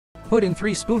Put in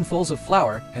 3 spoonfuls of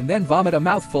flour, and then vomit a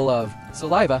mouthful of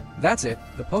saliva. That's it.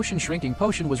 The potion shrinking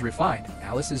potion was refined.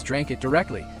 Alice's drank it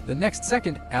directly. The next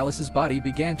second, Alice's body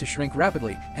began to shrink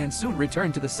rapidly, and soon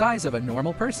returned to the size of a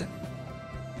normal person.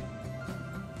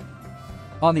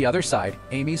 On the other side,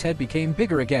 Amy's head became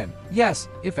bigger again. Yes,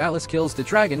 if Alice kills the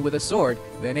dragon with a sword,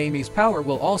 then Amy's power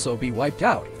will also be wiped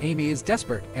out. Amy is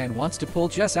desperate and wants to pull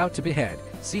Jess out to behead.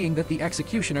 Seeing that the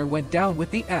executioner went down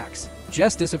with the axe,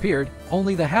 Jess disappeared,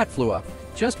 only the hat flew up.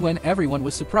 Just when everyone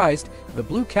was surprised, the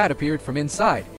blue cat appeared from inside.